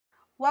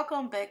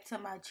Welcome back to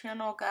my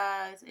channel,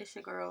 guys. It's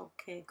your girl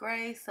K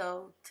Gray.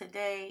 So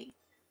today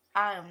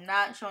I am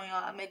not showing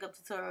y'all a makeup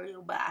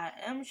tutorial, but I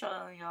am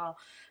showing y'all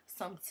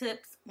some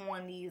tips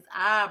on these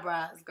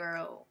eyebrows,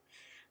 girl,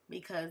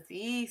 because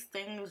these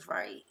things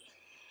right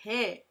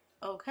here.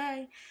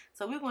 Okay,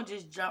 so we're gonna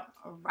just jump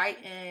right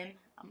in.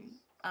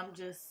 I'm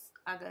just,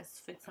 I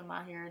guess, fixing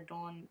my hair,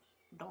 doing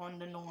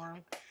the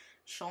norm,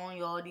 showing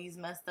y'all these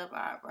messed up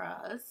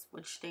eyebrows,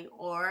 which they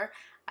are.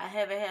 I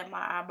haven't had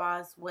my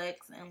eyebrows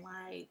waxed in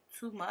like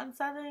 2 months,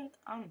 I think.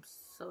 I'm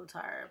so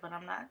tired, but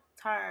I'm not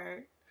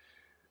tired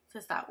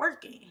to stop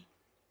working.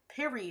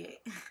 Period.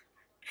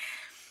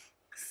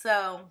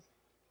 So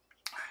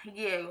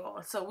yeah,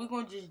 y'all. So we're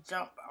gonna just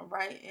jump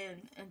right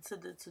into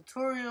the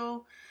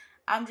tutorial.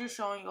 I'm just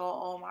showing y'all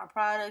all my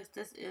products.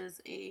 This is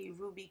a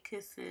Ruby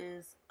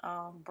Kisses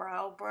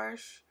brow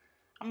brush.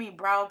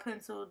 Brow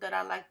pencil that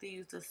I like to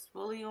use the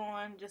spoolie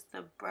on just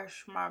to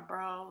brush my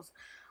brows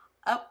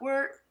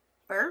upward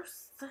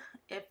first,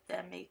 if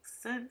that makes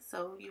sense.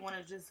 So you want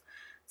to just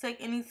take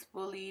any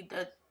spoolie,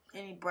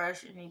 any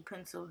brush, any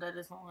pencil that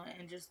is on,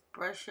 and just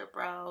brush your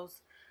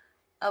brows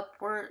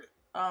upward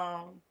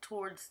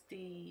towards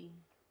the,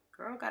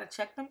 girl, gotta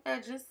check them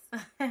edges.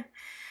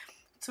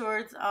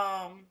 Towards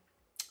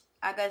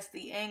I guess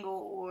the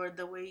angle or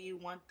the way you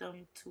want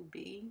them to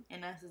be,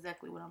 and that's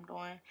exactly what I'm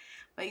doing.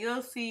 But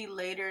you'll see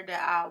later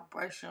that I'll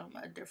brush them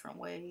a different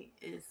way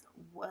as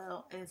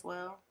well.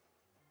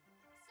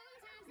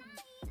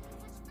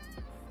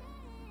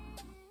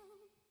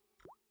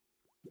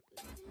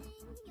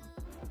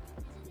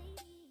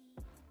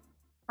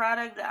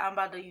 Product that I'm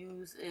about to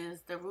use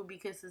is the Ruby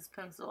Kisses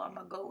pencil. I'm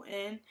gonna go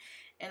in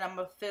and I'm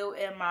gonna fill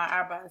in my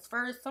eyebrows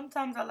first.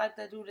 Sometimes I like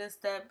to do this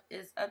step.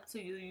 It's up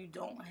to you. You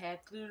don't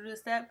have to do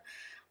this step.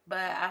 But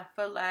I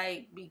feel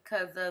like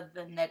because of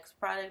the next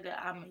product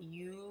that I'm going to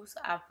use,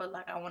 I feel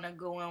like I want to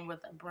go in with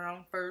a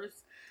brown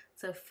first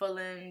to fill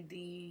in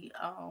the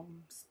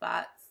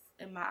spots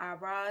in my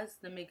eyebrows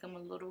to make them a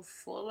little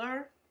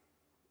fuller.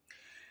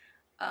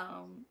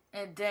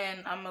 And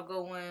then I'm going to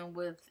go in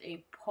with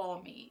a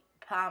pomade,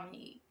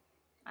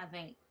 I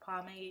think,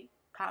 pomade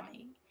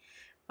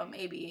from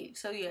ABH.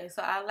 So yeah,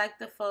 so I like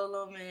to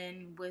fill them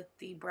in with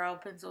the brow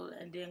pencil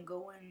and then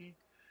go in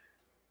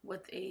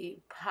with a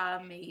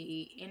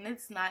pomade, and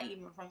it's not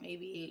even from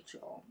ABH,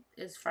 y'all.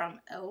 It's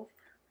from Elf.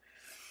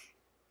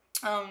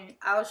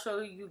 I'll show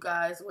you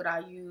guys what I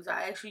use.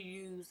 I actually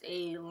use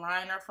a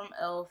liner from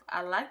Elf.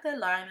 I like the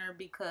liner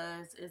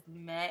because it's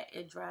matte.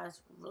 It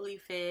dries really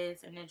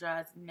fast and it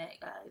dries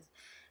matte, guys.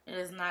 It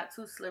is not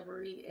too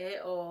slippery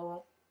at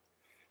all.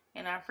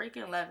 And I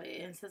freaking love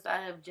it. And since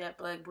I have jet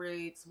black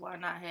braids, why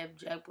not have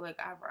jet black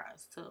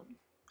eyebrows too?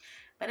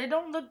 But it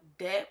don't look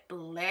that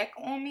black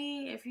on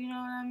me, if you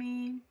know what I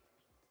mean.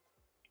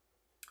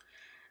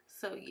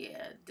 So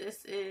yeah,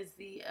 this is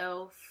the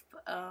e.l.f.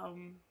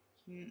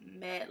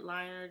 Matte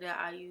liner that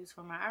I use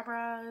for my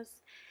eyebrows.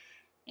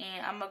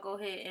 And I'm going to go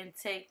ahead and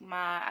take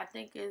my, I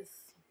think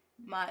it's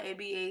my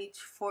ABH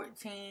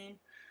 14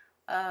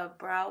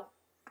 brow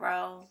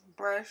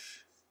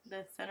brush.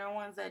 The thinner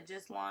ones that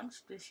just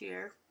launched this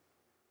year.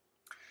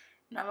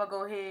 And I'm going to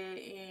go ahead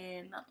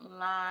and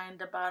line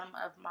the bottom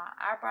of my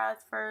eyebrows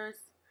first.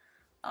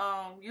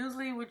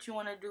 Usually what you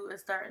want to do is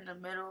start in the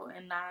middle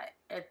and not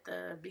at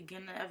the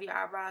beginning of your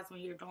eyebrows when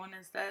you're doing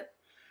this step.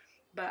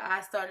 But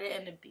I started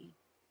in the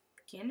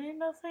beginning,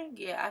 I think.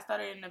 Yeah, I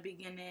started in the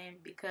beginning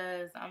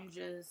because I'm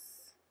just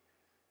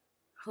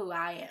who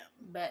I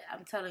am. But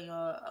I'm telling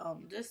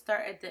y'all, just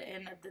start at the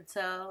end of the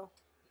tail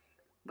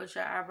with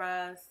your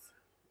eyebrows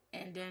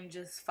and then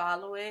just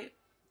follow it.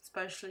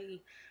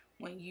 Especially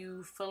when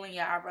you fill in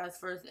your eyebrows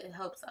first, it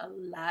helps a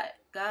lot,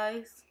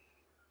 guys.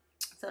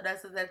 So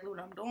that's exactly what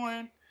I'm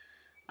doing.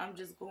 I'm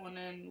just going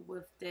in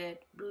with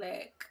that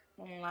black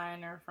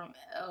liner from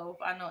e.l.f.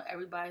 I know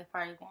everybody's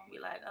probably going to be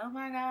like, oh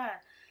my god,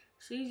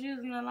 she's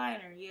using a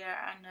liner. Yeah,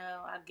 I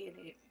know. I get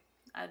it.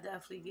 I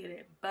definitely get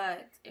it.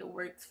 But it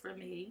works for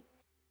me.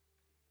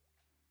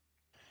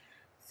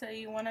 So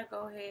you want to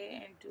go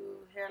ahead and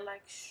do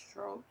hair-like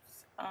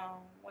strokes.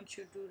 Once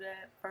you do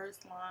that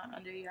first line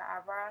under your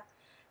eyebrow,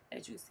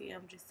 as you see,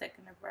 I'm just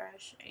taking a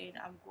brush and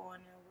I'm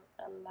going in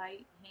with a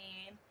light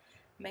hand,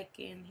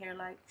 making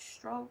hair-like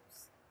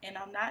strokes. And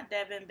I'm not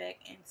dabbing back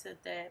into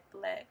that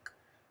black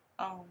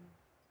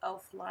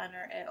elf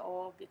liner at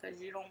all because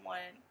you don't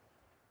want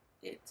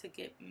it to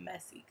get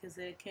messy because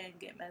it can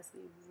get messy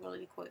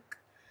really quick.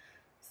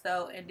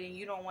 So, and then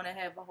you don't want to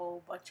have a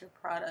whole bunch of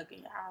product in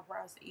your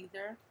eyebrows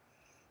either.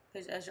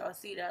 Because as y'all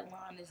see, that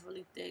line is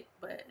really thick,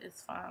 but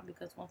it's fine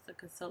because once the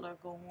concealer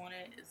go on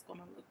it, it's going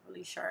to look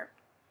really sharp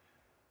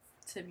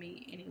to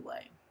me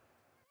anyway.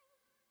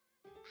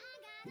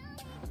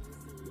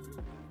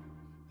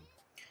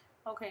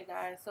 Okay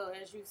guys, so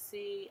as you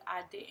see,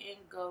 I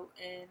didn't go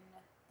in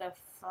the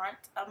front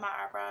of my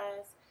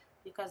eyebrows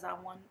because I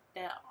want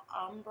that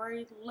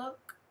ombre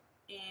look,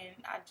 and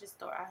I just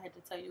thought I had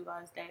to tell you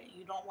guys that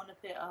you don't want to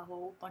put a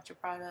whole bunch of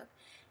product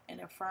in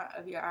the front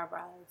of your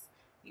eyebrows.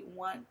 You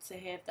want to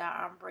have that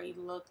ombre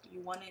look.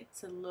 You want it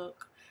to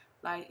look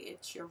like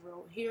it's your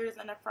real hairs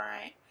in the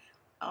front.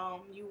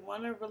 You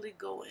want to really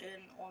go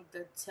in on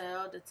the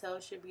tail. The tail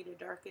should be the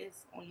darkest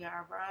on your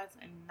eyebrows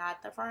and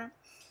not the front.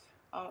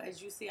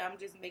 As you see, I'm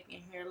just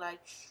making hair like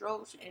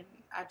strokes, and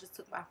I just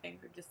took my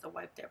finger just to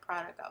wipe that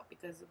product out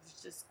because it was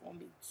just going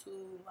to be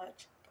too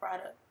much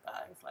product,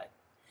 guys. Like,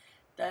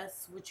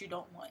 that's what you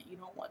don't want. You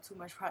don't want too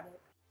much product.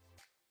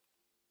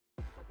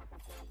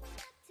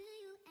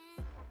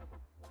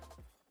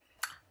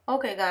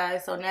 Okay,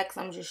 guys, so next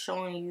I'm just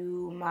showing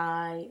you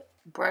my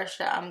brush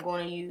that I'm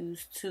going to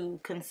use to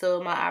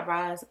conceal my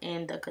eyebrows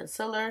and the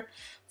concealer.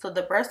 So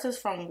the brush is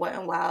from Wet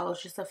n Wild.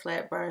 It's just a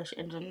flat brush,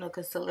 and then the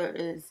concealer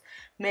is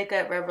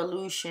Makeup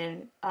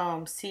Revolution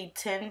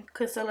C10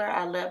 concealer.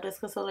 I love this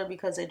concealer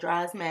because it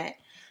dries matte.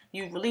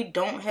 You really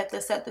don't have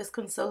to set this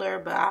concealer,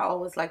 but I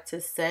always like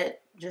to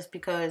set just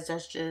because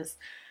that's just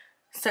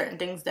certain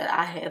things that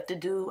I have to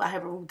do. I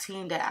have a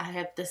routine that I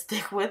have to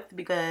stick with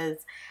because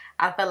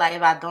I feel like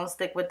if I don't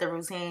stick with the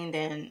routine,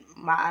 then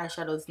my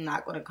eyeshadow is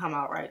not going to come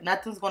out right.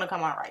 Nothing's going to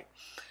come out right.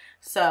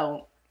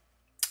 So,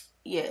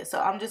 yeah. So,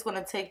 I'm just going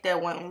to take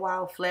that Wet n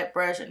Wild flat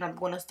brush and I'm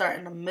going to start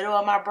in the middle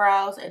of my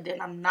brows. And then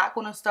I'm not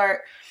going to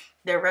start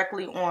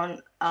directly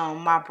on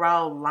my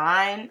brow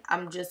line.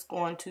 I'm just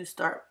going to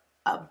start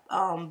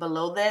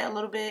below that a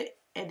little bit.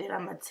 And then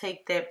I'm going to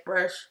take that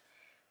brush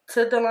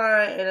to the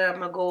line and then I'm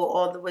going to go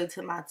all the way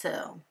to my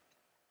tail.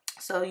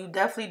 So you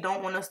definitely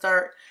don't want to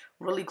start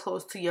really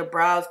close to your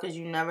brows because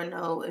you never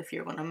know if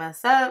you're going to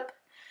mess up.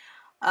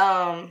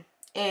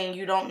 And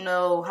you don't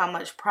know how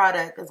much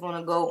product is going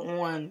to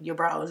go on your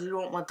brows. You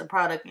don't want the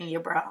product in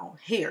your brow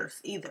hairs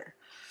either.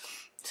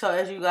 So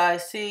as you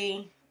guys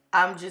see,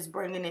 I'm just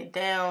bringing it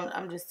down.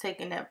 I'm just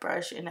taking that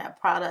brush and that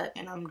product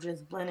and I'm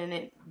just blending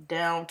it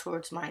down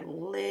towards my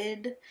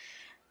lid.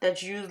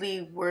 That's usually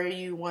where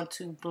you want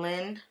to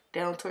blend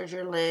down towards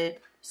your lid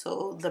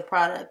so the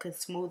product can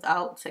smooth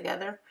out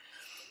together.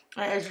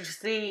 And as you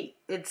see,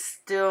 it's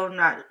still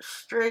not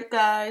straight,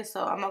 guys.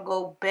 So I'm going to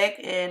go back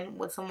in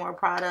with some more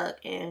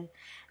product and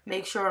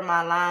make sure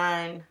my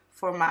line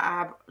for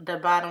my the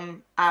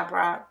bottom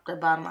eyebrow,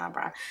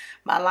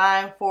 my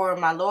line for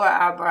my lower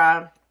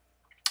eyebrow,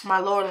 my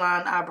lower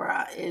line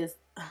eyebrow is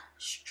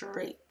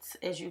straight.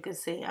 As you can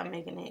see, I'm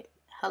making it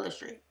hella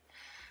straight.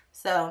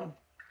 So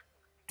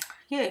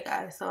yeah,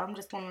 guys, so I'm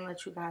just going to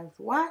let you guys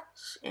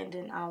watch and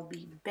then I'll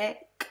be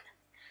back.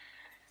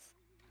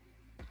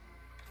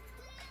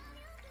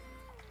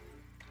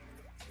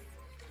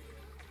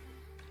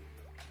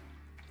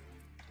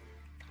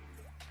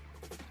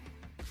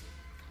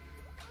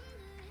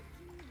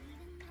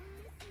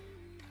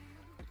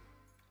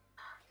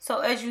 So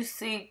as you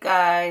see,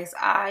 guys,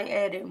 I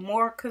added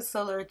more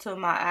concealer to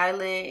my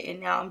eyelid,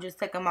 and now I'm just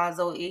taking my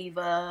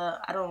Zoeva.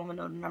 I don't even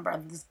know the number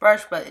of this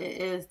brush, but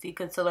it is the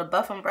concealer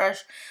buffing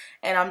brush,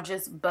 and I'm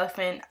just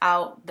buffing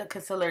out the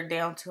concealer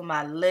down to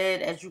my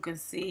lid. As you can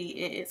see,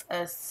 it is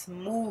a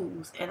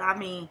smooth, and I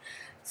mean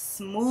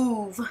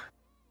smooth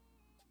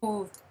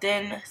smooth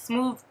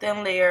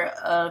thin layer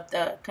of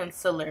the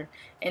concealer,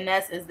 and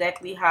that's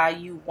exactly how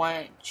you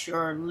want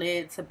your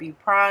lid to be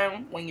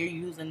primed when you're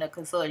using the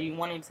concealer. You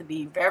want it to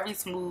be very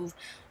smooth,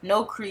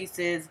 no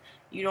creases.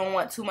 You don't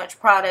want too much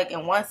product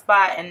in one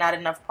spot and not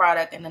enough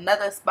product in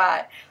another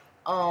spot.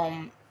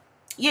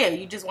 Yeah,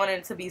 you just want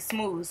it to be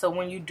smooth. So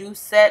when you do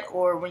set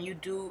or when you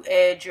do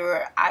add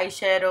your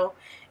eyeshadow,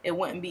 it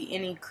wouldn't be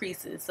any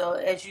creases. So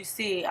as you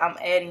see, I'm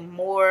adding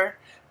more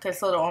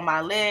concealer on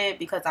my lid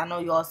because I know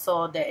y'all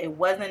saw that it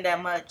wasn't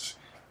that much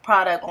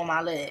product on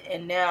my lid.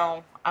 And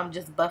now I'm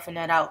just buffing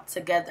that out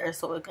together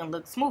so it can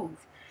look smooth.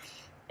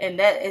 And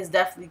that is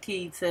definitely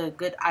key to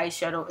good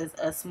eyeshadow, is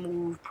a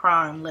smooth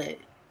prime lid.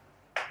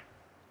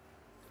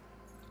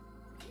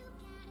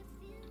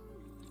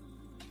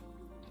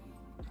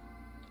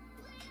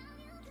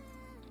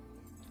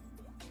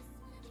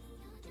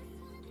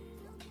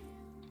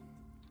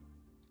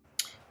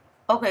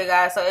 Okay,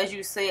 guys, so as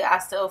you see, I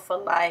still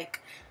feel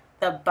like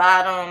the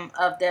bottom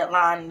of that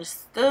line is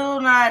still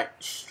not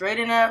straight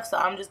enough, so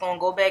I'm just going to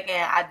go back in.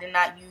 I did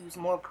not use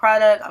more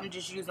product. I'm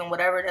just using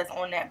whatever that's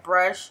on that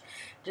brush.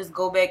 Just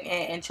go back in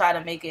and try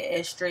to make it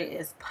as straight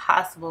as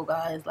possible,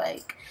 guys.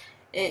 Like,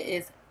 it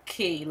is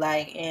key.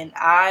 Like, and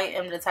I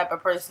am the type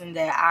of person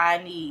that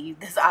I need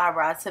this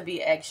eyebrow to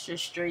be extra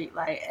straight,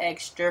 like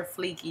extra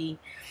fleeky.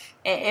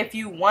 And if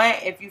you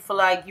feel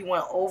like you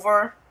went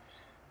over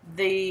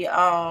the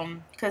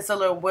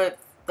concealer with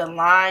the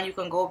line, you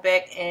can go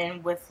back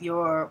in with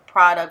your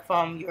product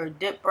from your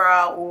dip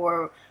brow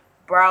or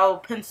brow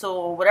pencil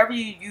or whatever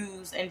you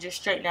use and just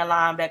straighten that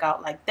line back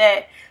out like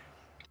that.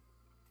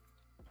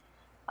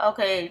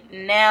 Okay,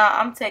 now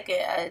I'm taking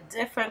a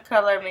different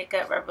color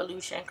Makeup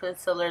Revolution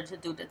concealer to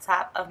do the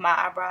top of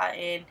my eyebrow,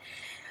 and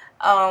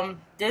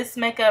this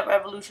Makeup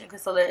Revolution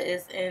concealer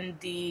is in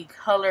the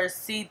color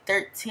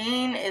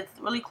C13. It's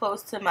really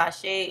close to my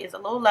shade. It's a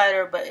little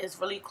lighter, but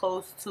it's really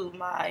close to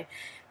my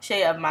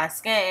shade of my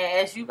skin.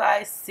 And as you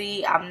guys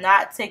see, I'm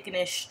not taking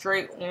it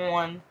straight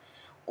on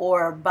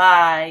or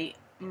by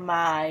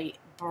my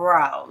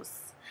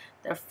brows.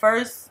 The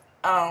first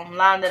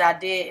line that I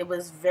did, it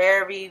was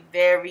very,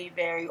 very,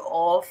 very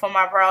off for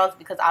my brows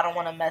because I don't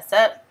want to mess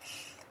up.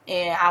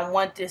 And I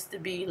want this to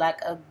be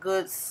like a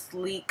good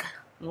sleek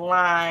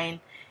line,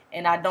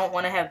 and I don't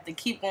want to have to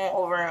keep going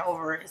over and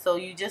over it. So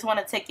you just want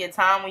to take your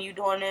time when you're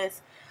doing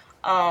this.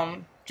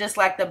 Just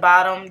like the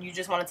bottom, you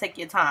just want to take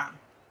your time.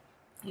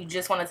 You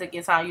just want to take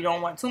your time. You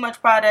don't want too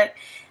much product,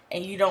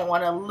 and you don't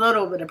want a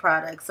little bit of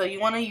product. So you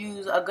want to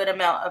use a good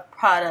amount of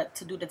product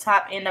to do the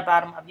top and the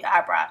bottom of your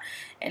eyebrow.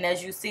 And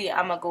as you see,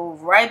 I'm going to go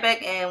right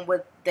back in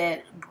with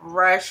that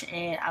brush,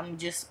 and I'm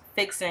just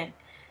fixing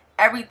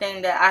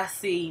everything that I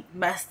see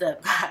messed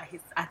up, guys.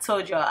 I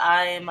told y'all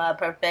I am a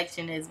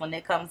perfectionist when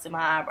it comes to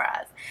my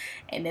eyebrows.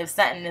 And if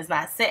something is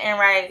not sitting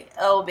right,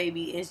 oh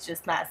baby, it's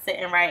just not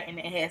sitting right, and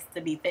it has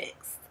to be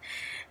fixed.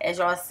 As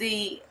y'all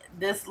see,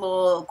 this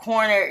little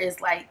corner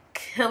is like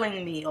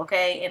killing me,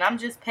 okay? And I'm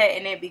just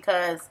petting it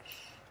because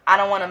I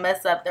don't want to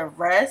mess up the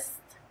rest.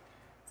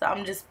 So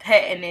I'm just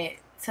petting it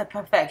to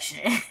perfection,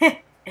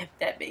 if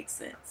that makes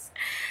sense.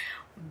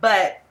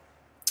 But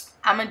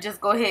I'm going to just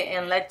go ahead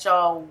and let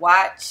y'all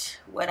watch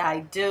what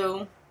I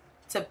do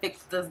to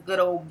fix this good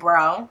old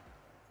brow.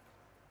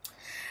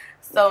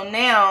 So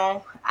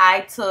now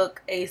I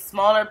took a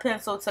smaller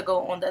pencil to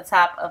go on the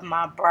top of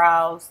my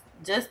brows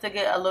just to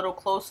get a little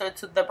closer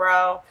to the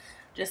brow,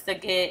 just to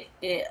get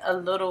it a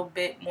little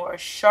bit more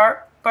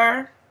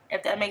sharper,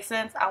 if that makes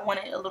sense. I want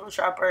it a little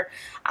sharper.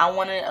 I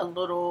want it a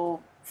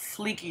little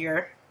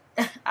fleekier.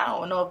 I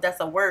don't know if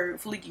that's a word,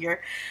 fleekier,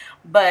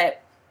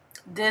 but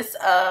this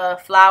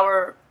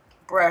flower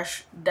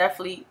brush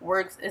definitely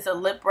works. It's a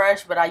lip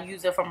brush, but I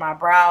use it for my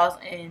brows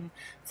and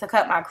to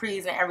cut my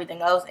crease and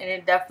everything else, and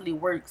it definitely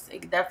works.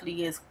 It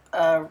definitely is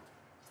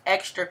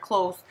extra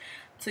close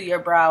to your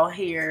brow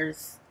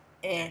hairs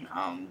and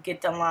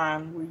get the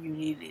line where you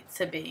need it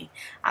to be.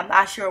 I'm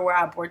not sure where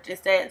I bought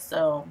this at,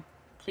 so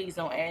please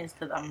don't ask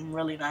because I'm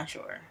really not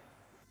sure.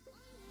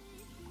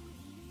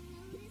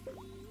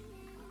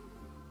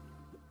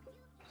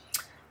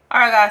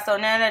 Alright guys, so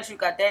now that you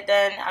got that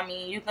done, I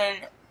mean, you can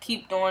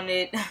keep doing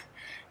it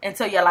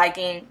until you're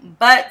liking,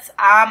 but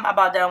I'm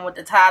about done with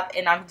the top,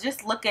 and I'm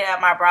just looking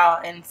at my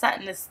brow and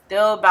something is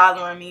still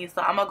bothering me.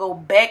 So I'm gonna go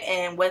back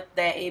in with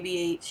that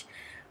ABH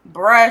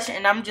brush,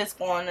 and I'm just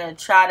going to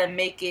try to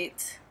make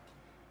it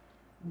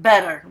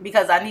better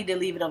because I need to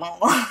leave it alone.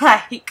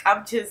 Like,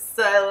 I'm just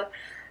so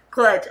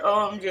clutch,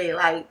 OMG,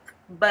 like.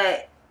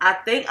 But I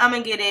think I'm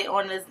gonna get it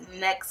on this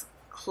next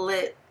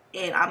clip,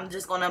 and I'm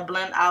just gonna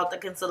blend out the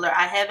concealer.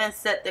 I haven't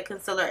set the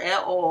concealer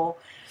at all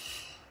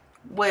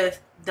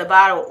with the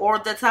bottom or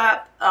the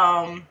top.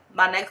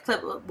 My next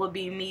clip will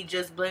be me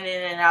just blending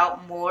it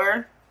out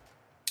more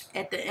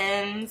at the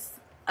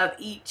ends of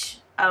each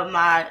of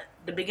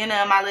the beginning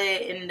of my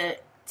lid and the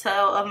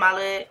tail of my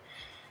lid.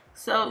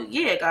 So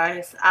yeah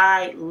guys,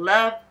 I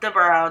love the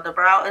brow. The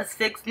brow is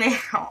fixed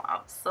now.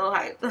 I'm so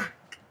hyped.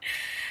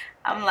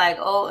 I'm like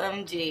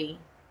OMG.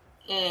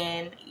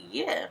 And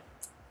yeah,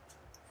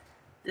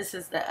 this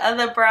is the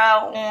other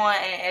brow on,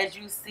 and as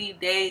you see,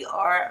 they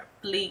are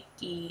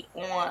fleeky,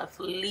 on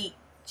fleek,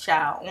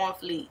 child, on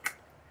fleek.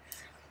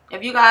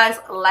 If you guys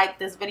like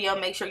this video,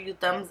 make sure you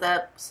thumbs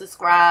up,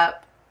 subscribe,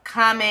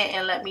 comment,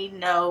 and let me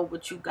know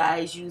what you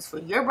guys use for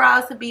your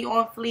brows to be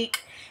on fleek.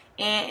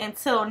 And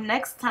until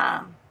next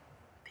time,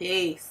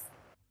 peace.